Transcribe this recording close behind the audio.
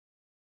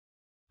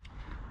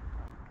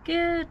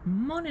Good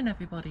morning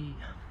everybody,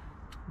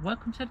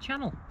 welcome to the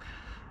channel.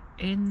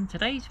 In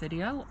today's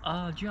video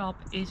our job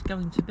is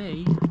going to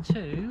be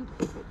to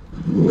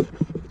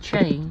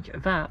change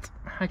that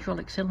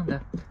hydraulic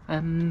cylinder.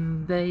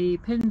 The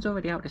pin's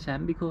already out this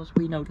end because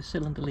we know the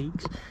cylinder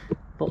leaks,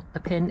 but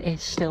the pin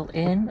is still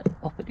in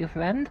up at the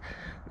other end.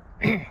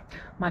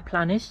 My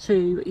plan is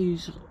to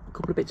use a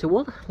couple of bits of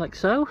wood like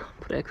so,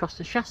 put it across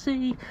the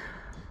chassis,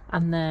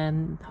 and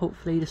then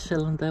hopefully the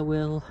cylinder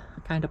will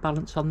kind of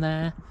balance on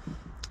there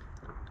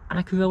and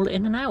I can roll it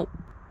in and out.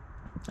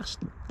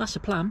 That's the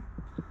plan.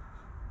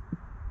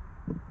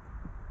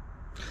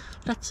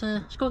 Let's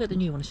go get the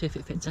new one and see if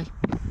it fits, eh?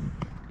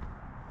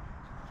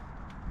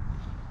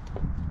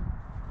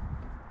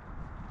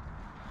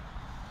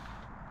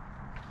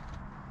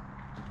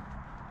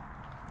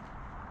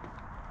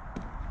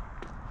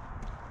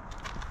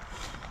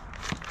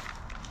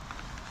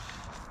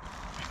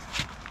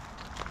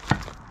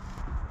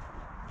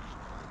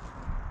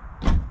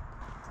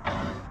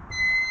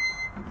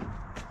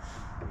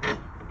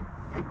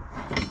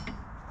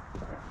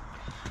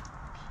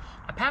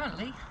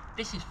 Apparently,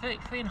 this is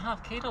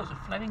 33.5 kilos of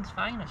Fleming's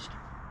finest,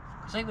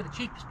 because they were the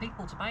cheapest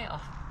people to buy it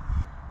off.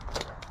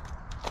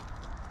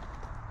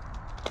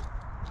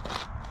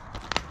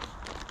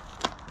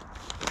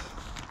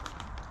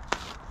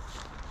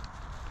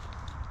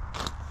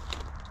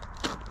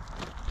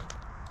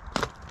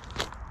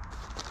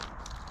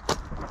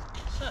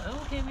 So,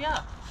 here we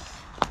are.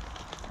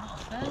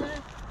 Not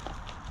there.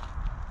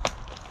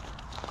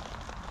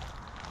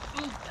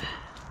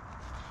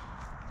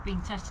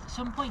 Being tested at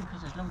some point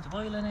because there's loads of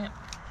oil in it.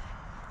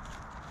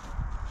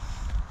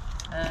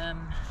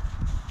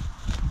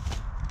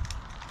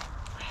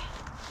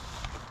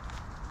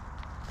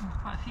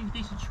 Quite a few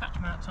decent scratch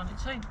marks on it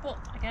too, but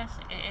I guess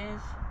it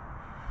is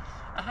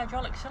a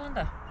hydraulic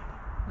cylinder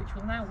which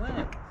will now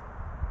work.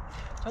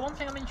 So one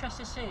thing I'm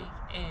interested to see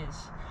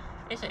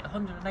is it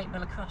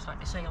 108mm across like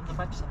they say on the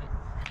website?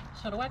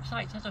 So the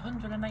website says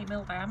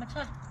 108mm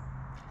diameter.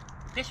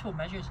 This one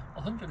measures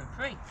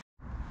 103.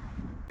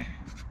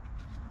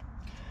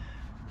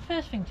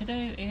 First thing to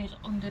do is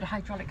undo the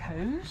hydraulic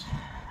hose.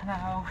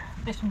 Now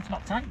this one's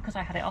not tight because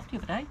I had it off the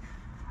other day,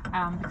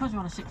 and because we're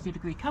on a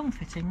 60-degree cone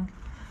fitting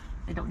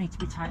they don't need to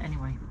be tight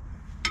anyway.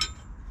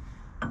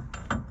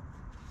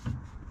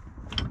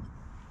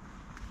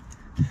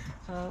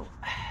 So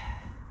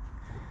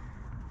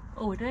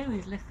all we do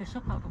is lift this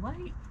up out of the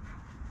way,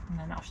 and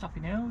then that'll stop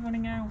your oil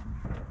running out.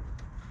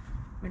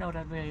 We know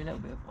there's really a little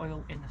bit of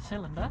oil in the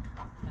cylinder,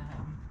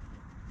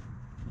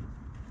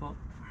 but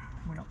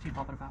we're not too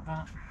bothered about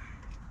that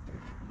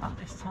at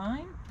this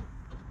time.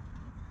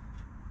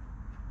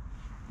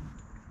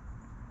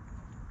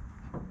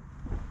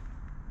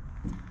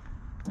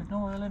 There's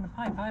no oil in the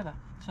pipe either,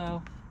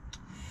 so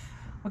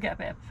we'll get a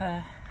bit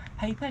of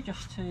paper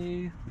just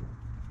to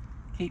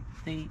keep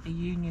the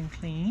union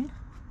clean,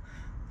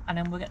 and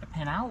then we'll get the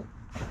pin out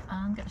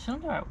and get the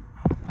cylinder out.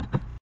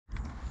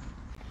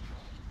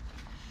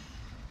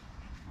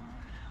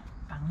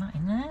 Bang that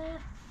in there,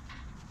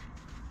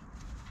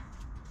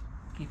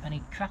 keep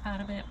any crap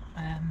out of it.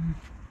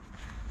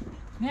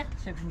 Yeah,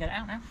 see if we can get it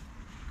out now.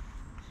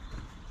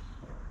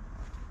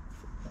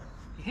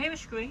 If you hear a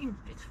scream,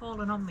 it's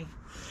fallen on me.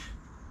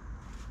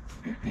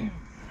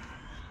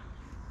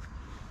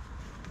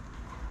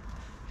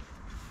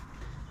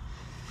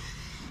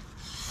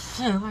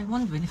 So I'm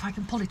wondering if I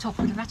can pull it up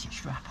with a ratchet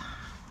strap.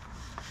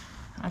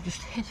 I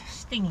just hit a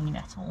stinging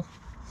nettle.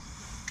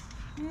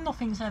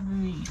 Nothing's ever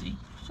easy,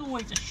 it's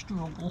always a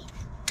struggle.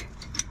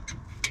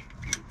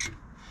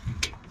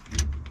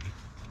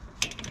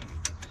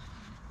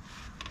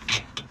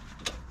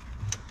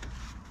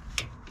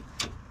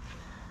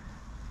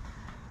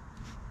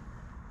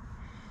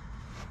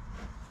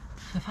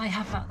 So if I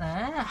have that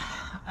there,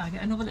 I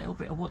get another little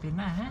bit of wood in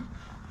there,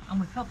 and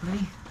we'll probably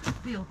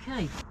be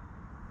okay.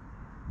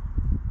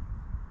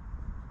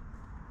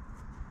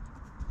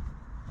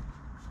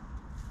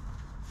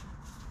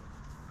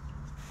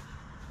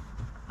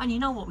 And you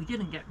know what we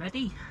didn't get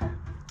ready?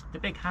 The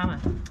big hammer.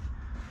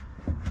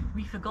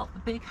 We forgot the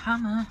big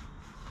hammer.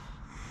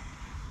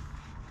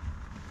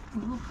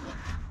 Ooh.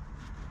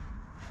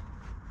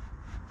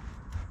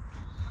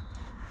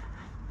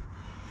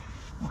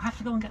 We'll have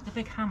to go and get the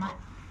big hammer.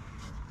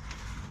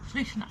 Let's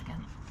loosen that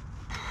again.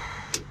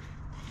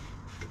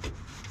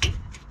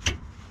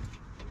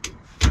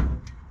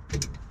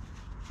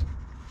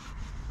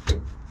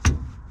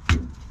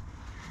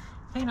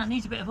 I think that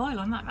needs a bit of oil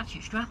on that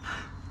ratchet strap.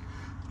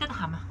 Get the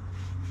hammer.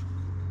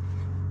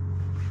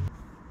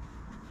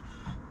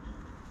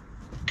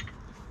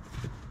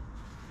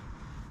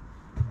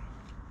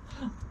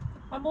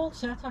 I'm all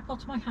set, I've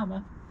got my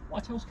hammer.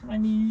 What else can I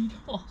need?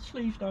 Oh,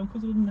 sleeves down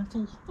because of the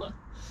nettle.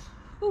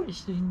 Oh, this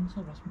stings.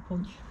 Oh, that's my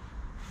punch.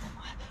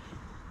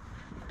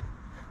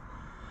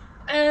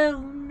 Oh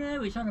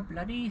no, it's on a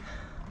bloody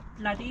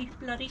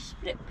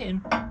split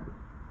pin.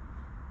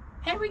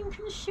 How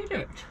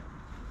inconsiderate.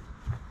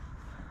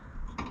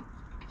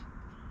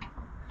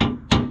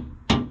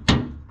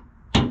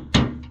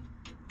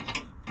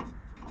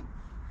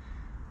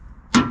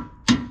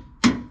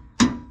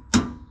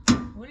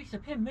 Well, at least the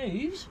pin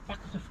moves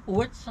backwards and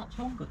forwards, that's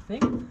one good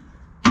thing.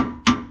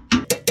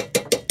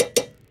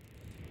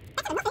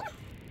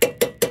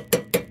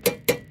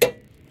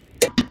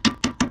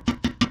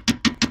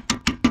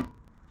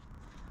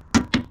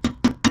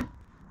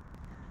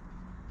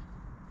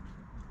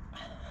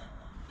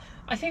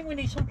 I think we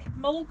need some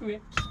mould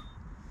grips.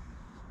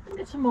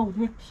 Get some mould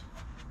grips.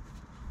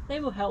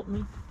 They will help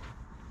me.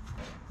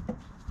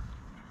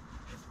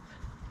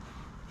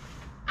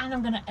 And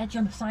I'm going to edge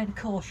on the side of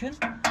caution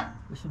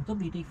with some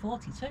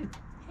WD-42.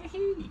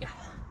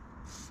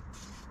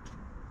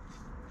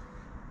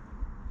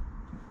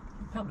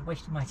 Probably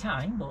wasting my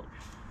time, but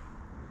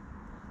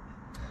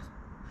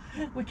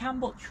we can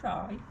but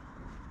try.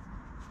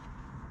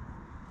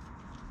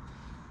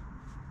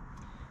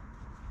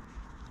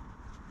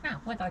 Now,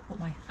 where did I put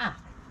my...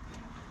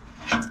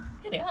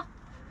 here they are.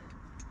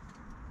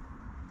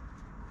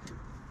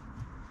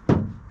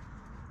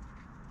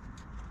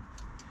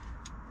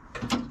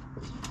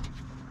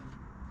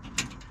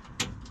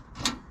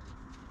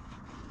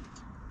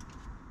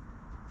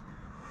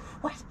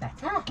 What's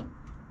better?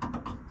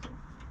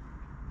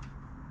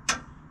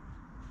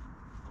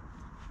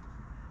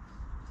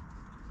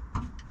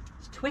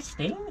 It's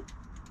twisting.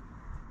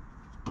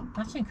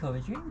 That's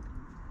encouraging.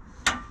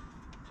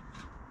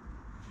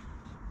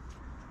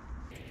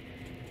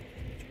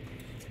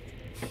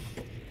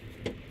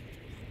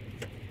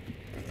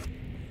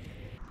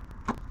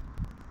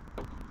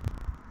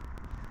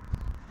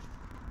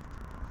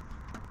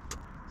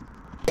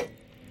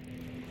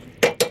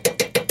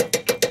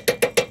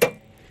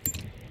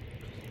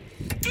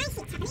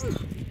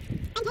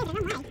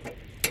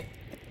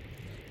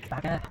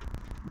 Bagger.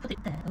 Put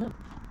it there, look.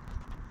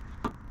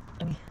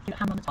 Let me do a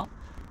hand on the top.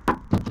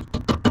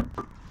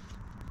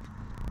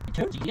 It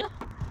turns easier.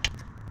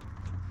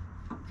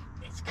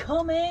 It's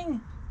coming!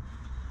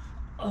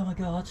 Oh my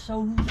god,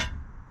 so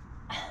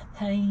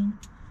pain.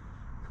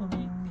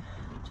 Coming.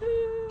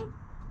 Two.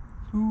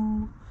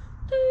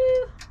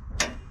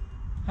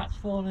 Hat's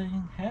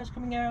falling, hair's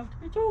coming out.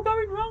 It's all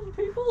going wrong,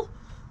 people.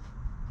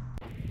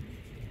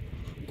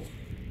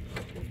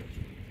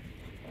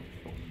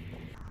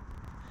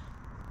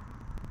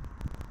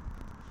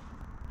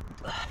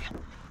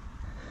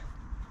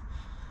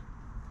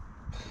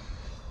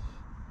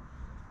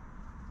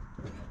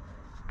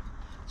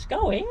 It's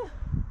going,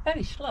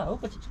 very slow,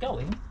 but it's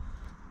going.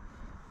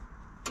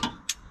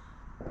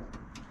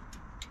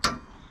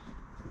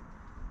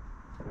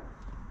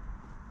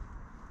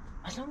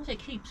 As long as it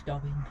keeps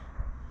going.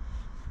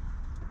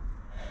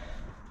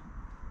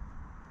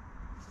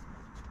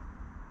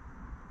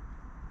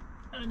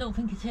 I don't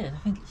think it is, I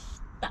think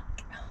it's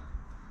stuck.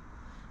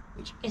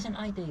 Which isn't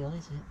ideal,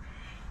 is it?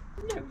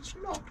 No, it's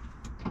not.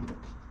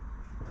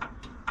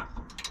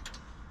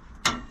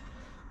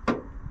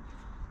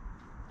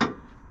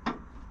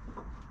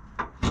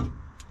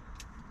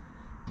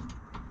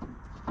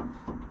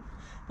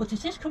 But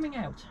it is coming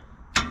out.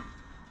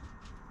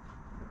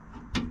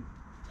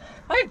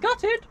 I've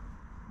got it!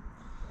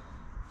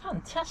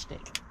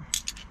 Fantastic.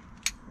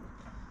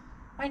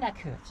 My neck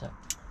hurts up.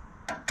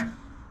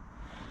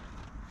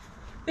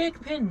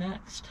 Big pin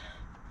next.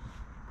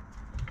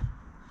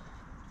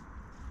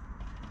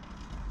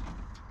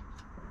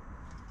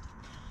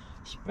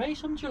 Spray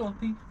some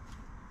jalopy.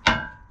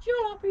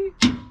 Jalopy!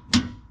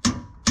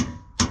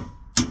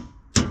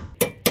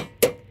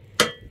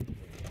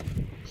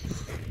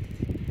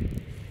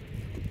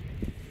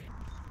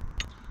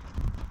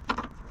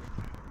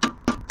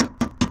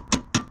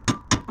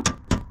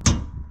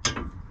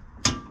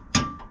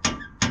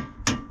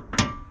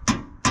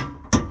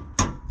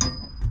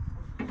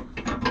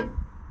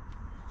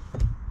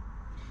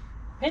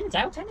 Pin's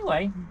out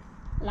anyway.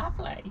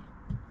 Lovely.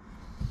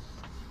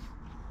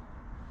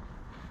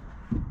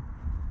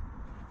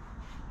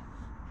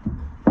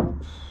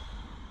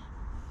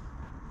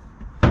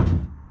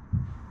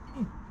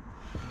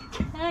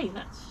 Okay,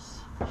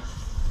 let's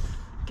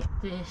get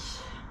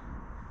this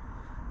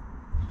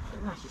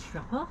ratchet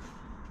strap off.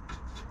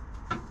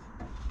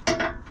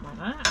 Like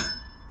that.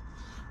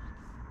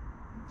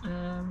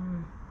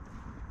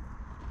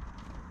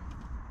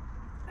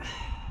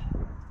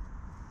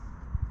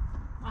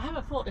 I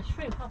haven't thought this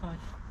through, have I?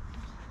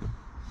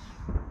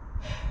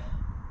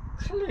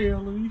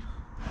 Clearly.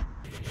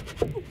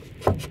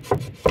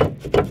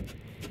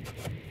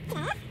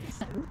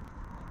 So.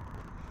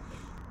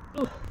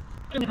 Oh,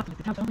 I only have to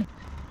lift it out, don't I?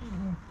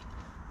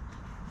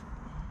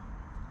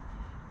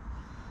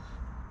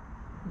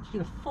 It's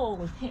going to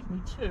fall and hit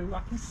me too.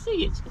 I can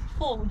see it's going to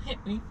fall and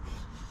hit me.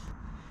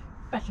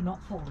 Better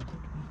not fall and hit me.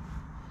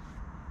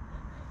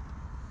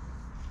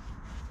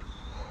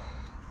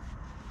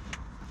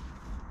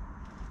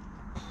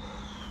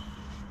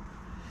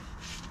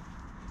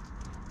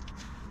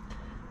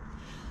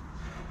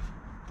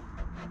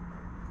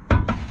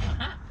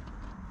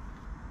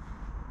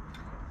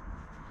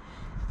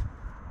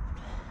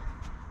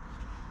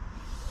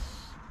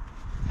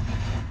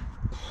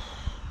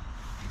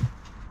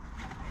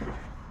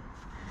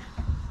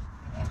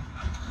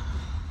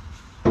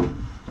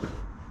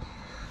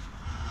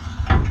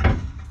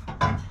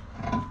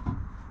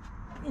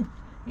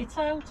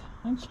 Get out.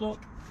 I'm stuck.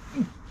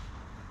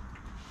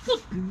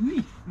 Good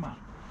grief, man.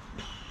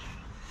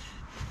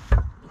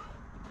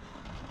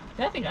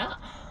 Heavy that.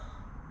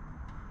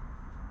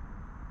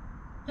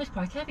 That's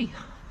quite heavy.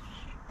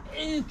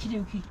 Okie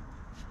dokie.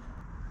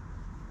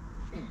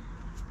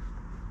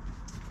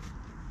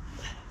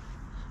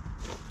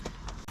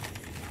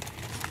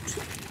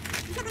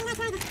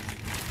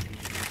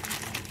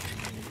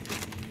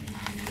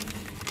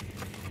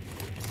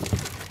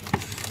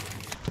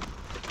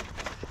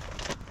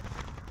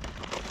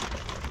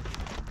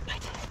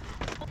 Right.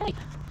 Okay.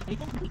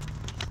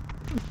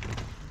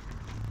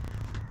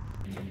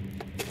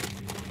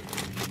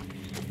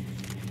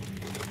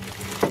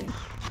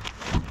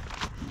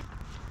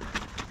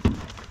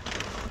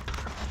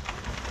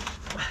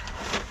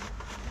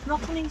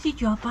 Not an easy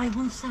job by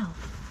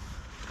oneself.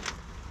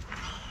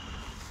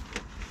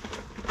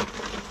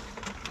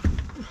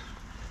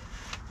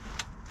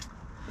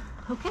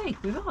 Okay,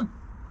 we're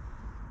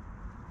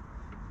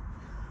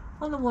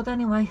on the wood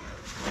anyway.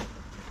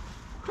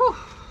 Whew.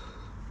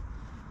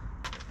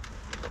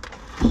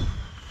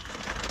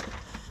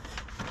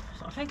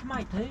 So I think I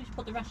might do is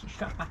put the ratchet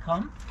strap back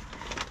on,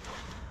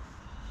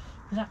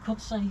 because that could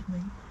save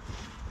me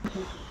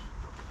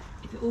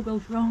if it all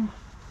goes wrong.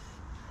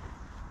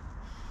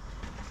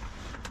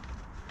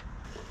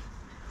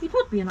 It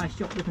would be a nice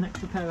job with an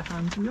extra pair of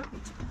hands, right?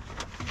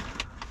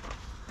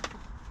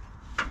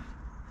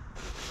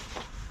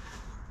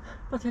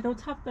 But I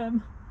don't have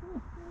them.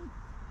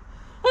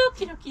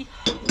 Okie dokie.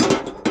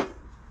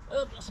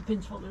 Oh, that's a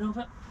pin's falling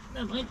over.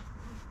 Never mind.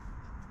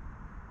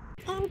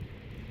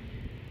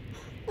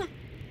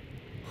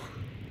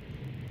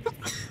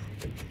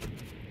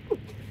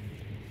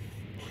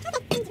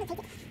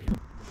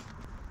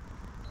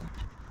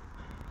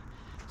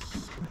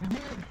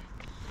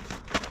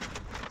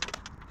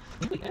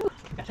 Here we go.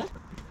 Better.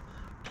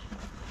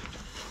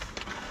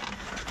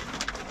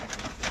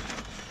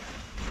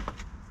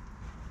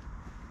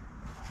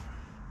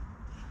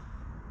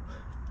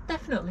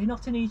 Definitely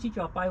not an easy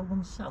job by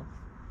oneself.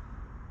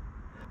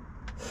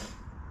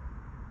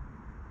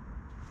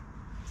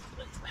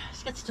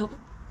 Let's get it up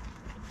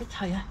a bit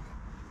higher.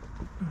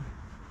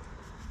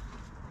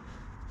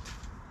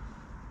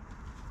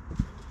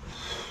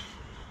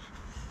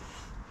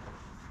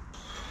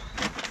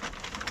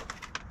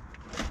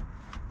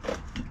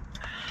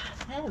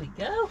 There we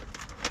go.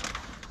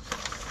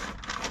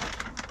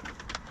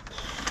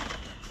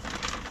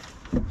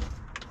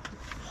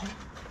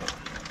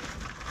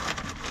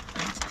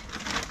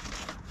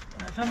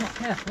 If I'm not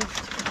careful,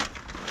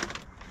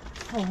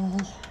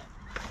 fall.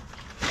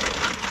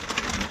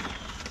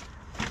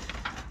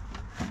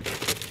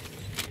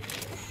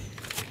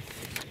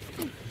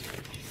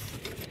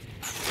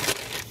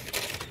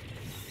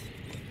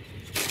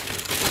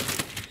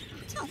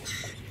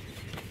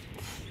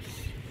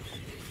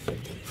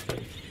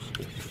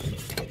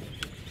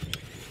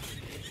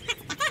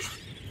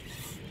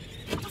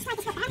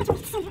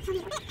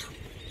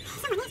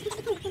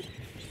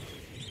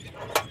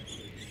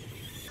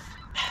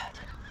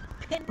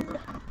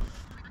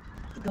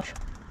 Gosh.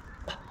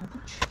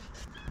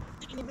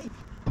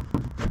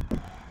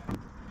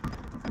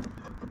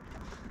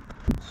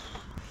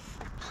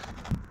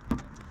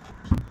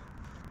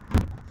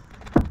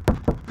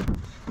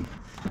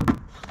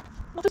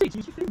 Not as easy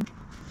as you think.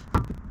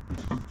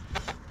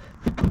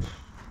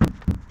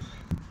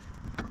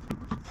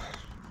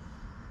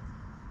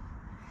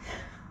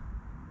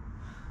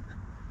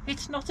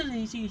 It's not as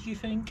easy as you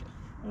think.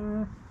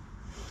 Oh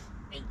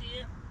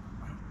dear.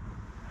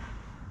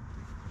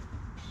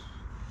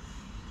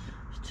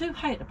 It's too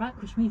high at the back,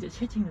 which means it's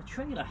hitting the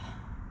trailer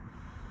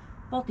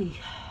body.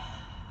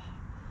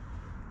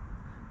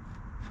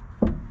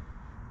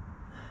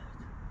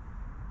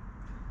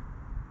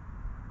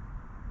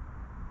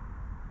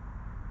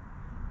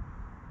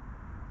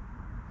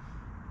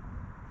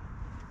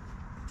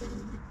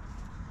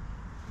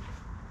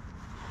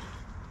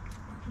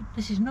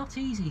 This is not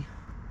easy.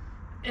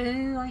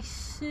 Oh, I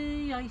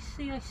see.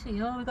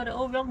 Oh, we got it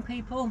all wrong,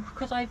 people,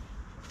 because I've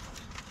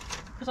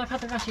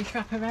had the ratchet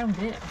strap around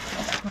it.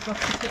 I've got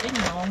to put it in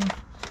wrong.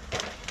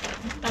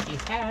 Bloody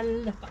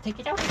hell, I've got to take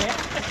it out again.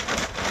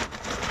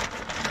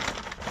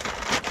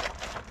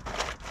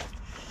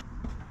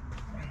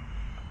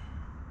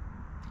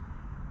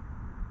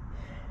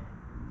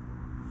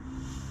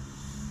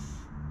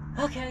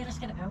 Okay, let's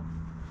get it out.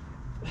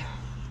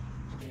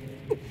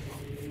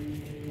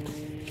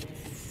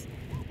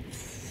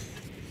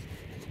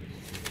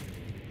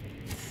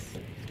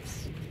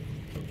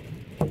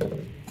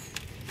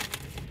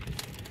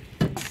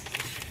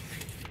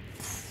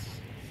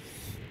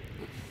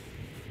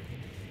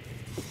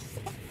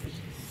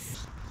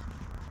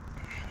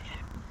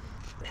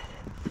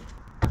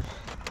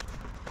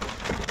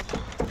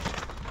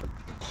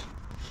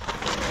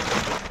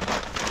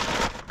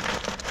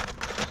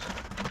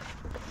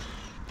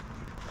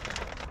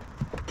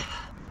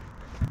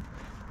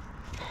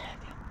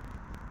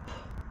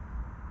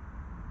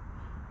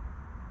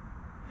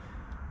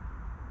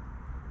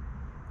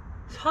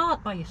 It's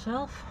hard by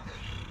yourself,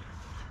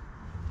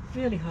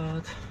 really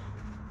hard.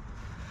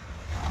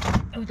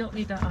 Oh, we don't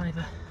need that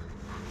either.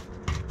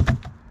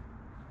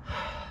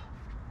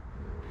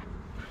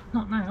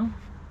 Not now.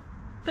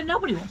 But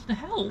nobody wants to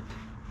help.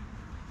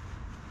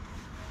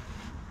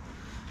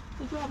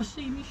 They'd rather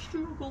see me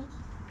struggle.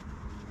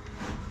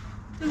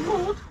 They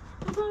would.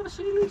 I'd rather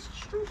see Lisa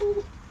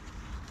struggle.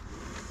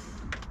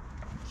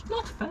 It's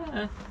not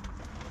fair.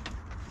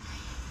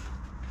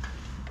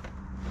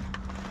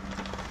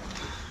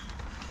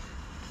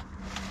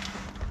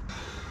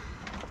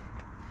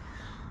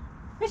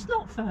 It's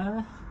not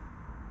fair.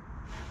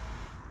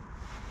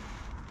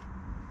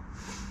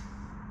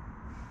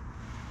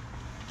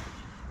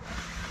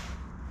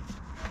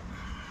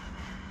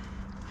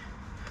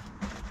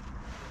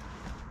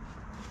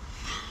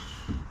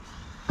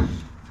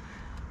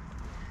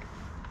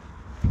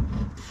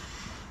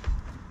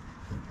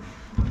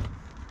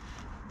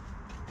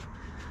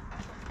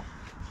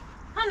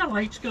 And the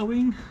light's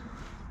going.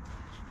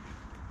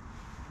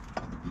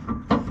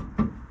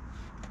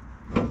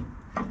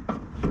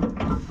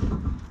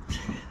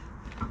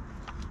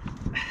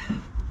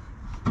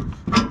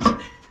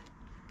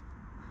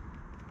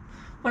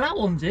 Well, that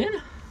one's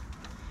in.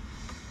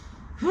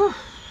 Right.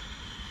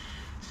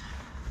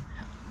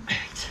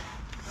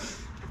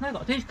 Now I've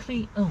got to do is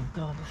clean. Oh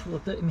god, there's full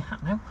of dirt in my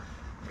hat now.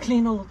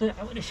 Clean all the dirt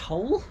out of this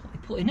hole I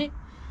put in it.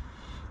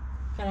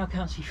 And I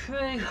can't see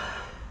through.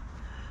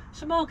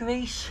 Some more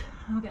grease,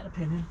 and I'll get the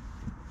pin in.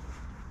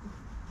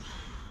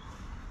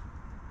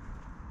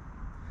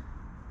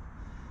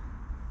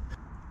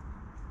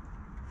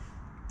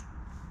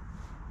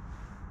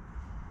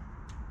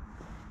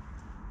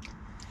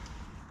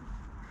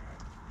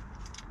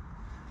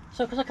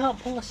 So because I can't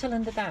pull the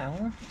cylinder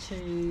down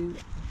to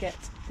get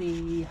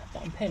the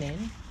bottom pin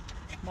in,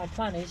 my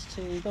plan is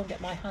to go and get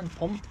my hand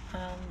pump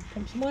and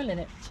pump some oil in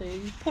it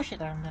to push it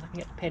down, then I can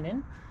get the pin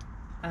in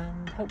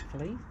and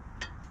hopefully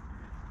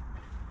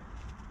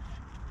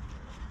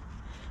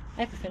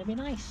everything will be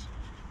nice.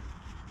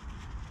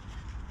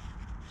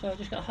 So I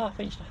just got a 1/2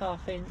 inch to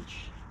 1/2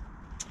 inch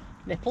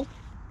nipple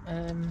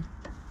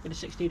with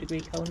a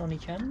 60-degree cone on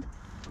each end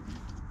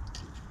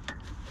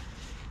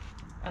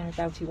and a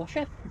doughty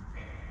washer.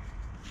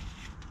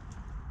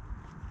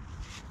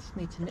 Just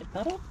need to nip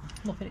that up,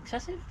 nothing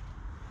excessive,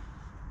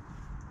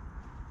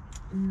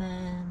 and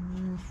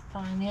then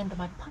find the end of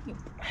my pipe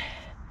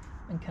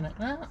and connect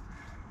that,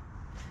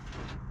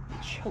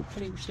 which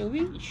hopefully will still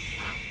reach.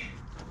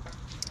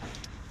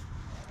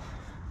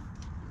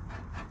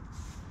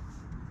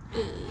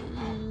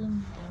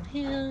 Down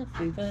here,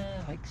 through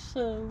there, like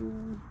so.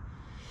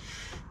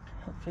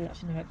 Hopefully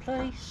that's in the right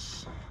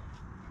place.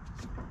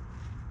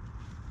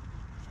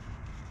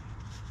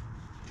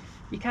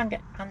 You can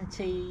get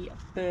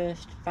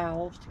anti-burst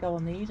valves to go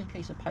on these in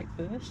case a pipe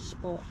bursts,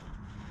 but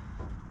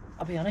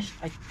I'll be honest,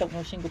 I don't know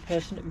a single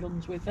person that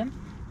runs with them,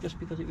 just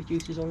because it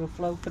reduces oil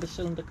flow for the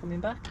cylinder coming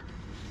back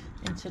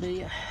into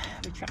the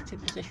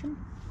retracted position.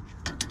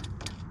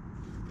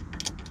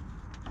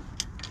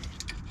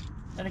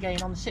 And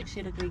again, on the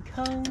 60-degree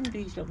cone,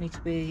 these don't need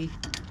to be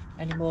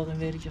any more than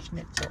really just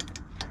nipped up,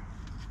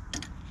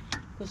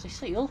 because they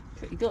seal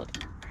pretty good.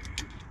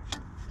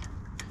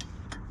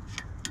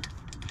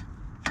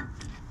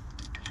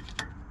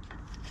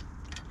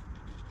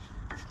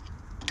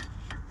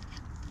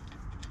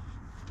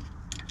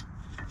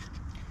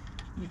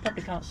 You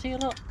probably can't see a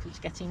lot because it's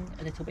getting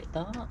a little bit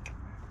dark.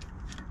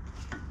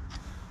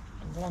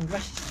 And the long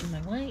dress is in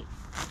my way.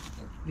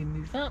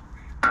 Remove that.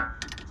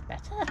 It's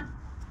better.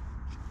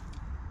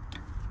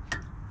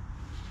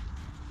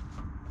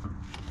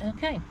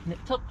 Okay,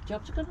 nipped up,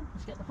 job's good.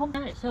 Let's get the pump.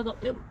 Right, so I've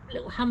got a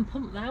little hand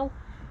pump now.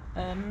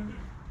 And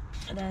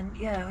then,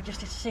 yeah, I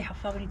just need to see how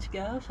far we need to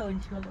go. So we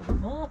need to go a little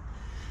bit more.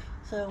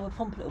 So we'll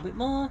pump a little bit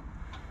more.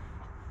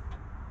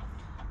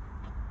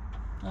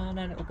 And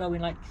then it will go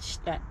in like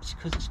steps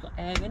because it's got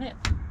air in it.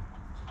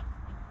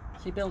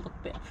 So you build up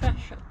a bit of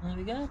pressure. There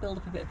we go, build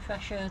up a bit of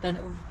pressure, then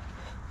it will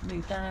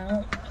move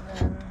down, and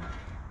then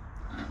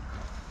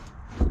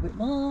a little bit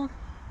more.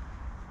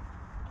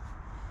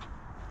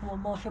 One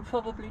more should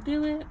probably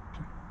do it.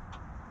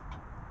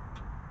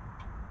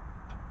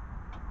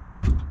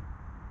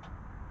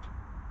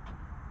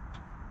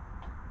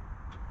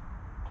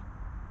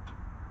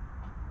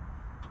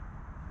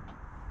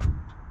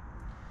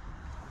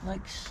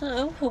 Like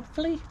so,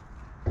 hopefully.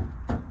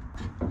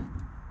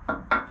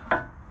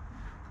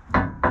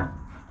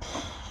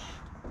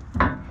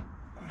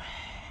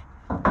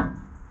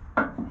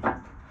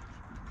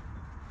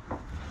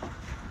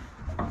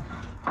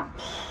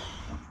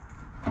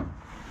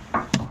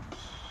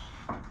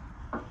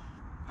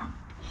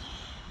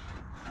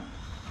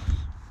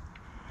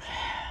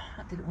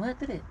 That didn't work,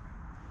 did it?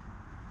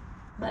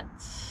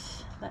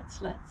 Let's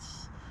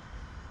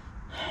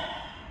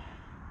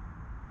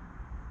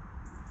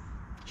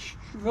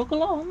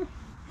struggle on.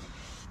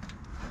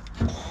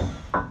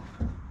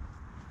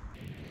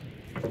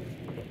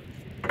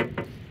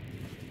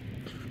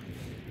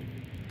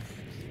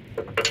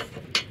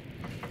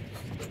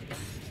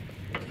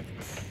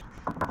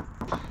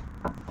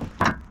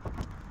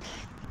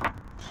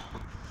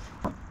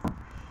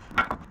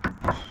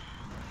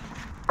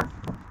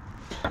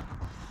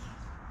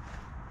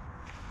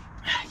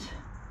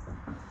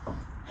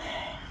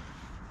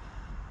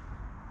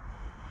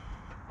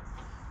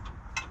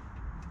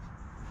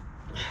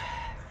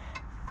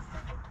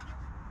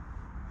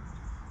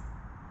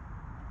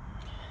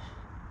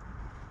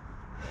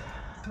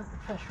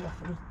 pressure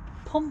off of the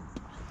pump.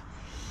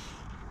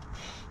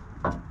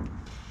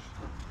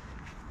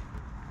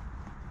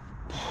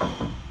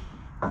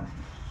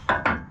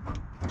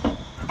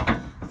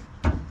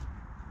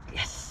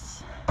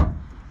 Yes.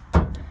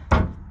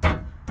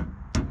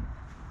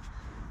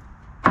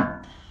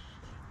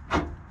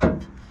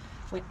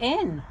 We're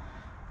in.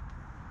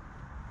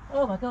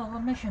 Oh my god,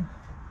 what a mission.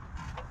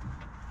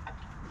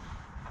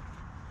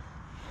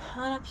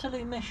 An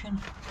absolute mission.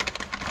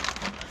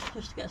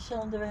 Just to get a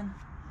cylinder in.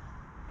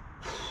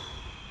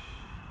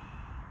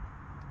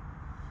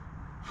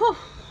 Whew.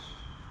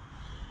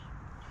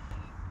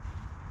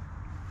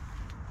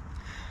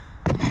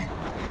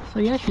 So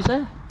yeah, she's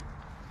there.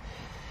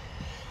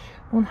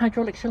 One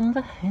hydraulic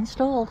cylinder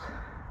installed.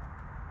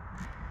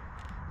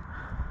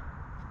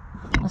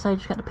 I say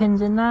just get the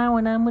pins in now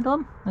and then we're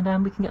done. And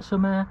then we can get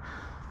some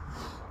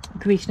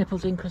grease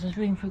nipples in, because there's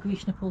room for a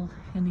grease nipple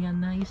in the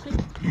end there, you see.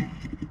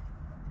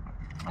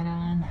 And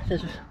then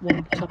there's one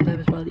on top there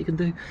as well that you can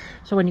do.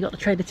 So when you've got the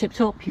trailer tipped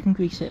up, you can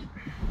grease it.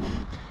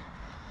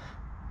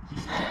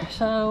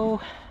 So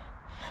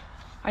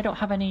I don't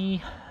have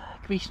any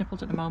grease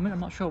nipples at the moment. I'm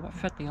not sure what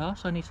thread they are,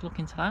 so I need to look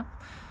into that.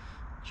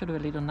 Should have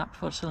really done that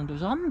before the cylinder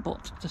was on,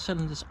 but the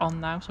cylinder's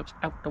on now, so it's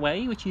out the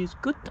way, which is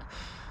good.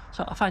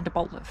 So I'll find a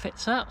bolt that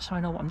fits that, so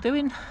I know what I'm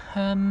doing.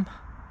 Find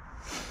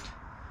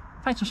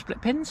some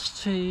split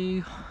pins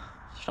to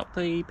stop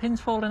the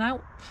pins falling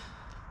out,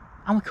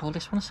 and we call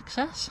this one a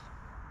success.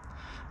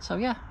 So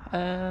yeah,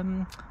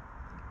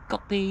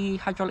 got the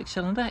hydraulic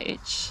cylinder.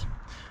 It's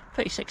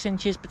 36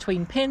 inches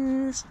between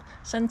pins,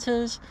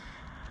 centres,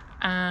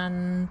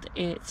 and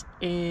it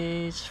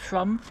is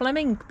from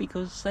Fleming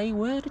because they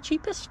were the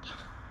cheapest.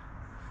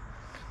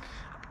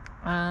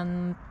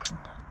 And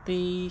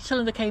the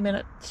cylinder came in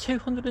at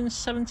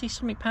 £270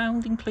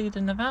 something,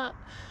 including the VAT,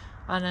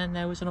 and then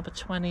there was another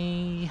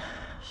 £27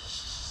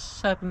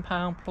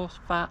 plus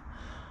VAT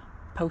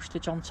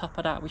postage on top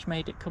of that, which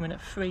made it come in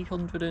at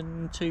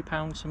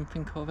 £302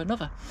 something or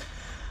another.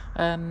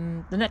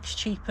 The next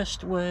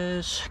cheapest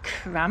was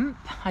Cramp,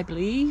 I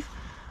believe,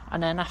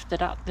 and then after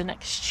that the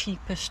next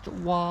cheapest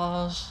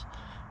was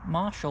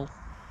Marshall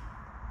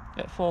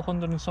at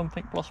 400 and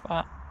something plus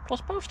VAT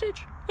plus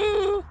postage.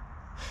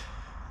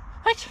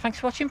 Right, thanks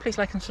for watching. Please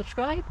like and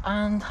subscribe,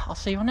 and I'll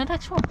see you on the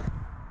next one.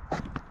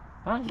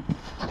 Bye.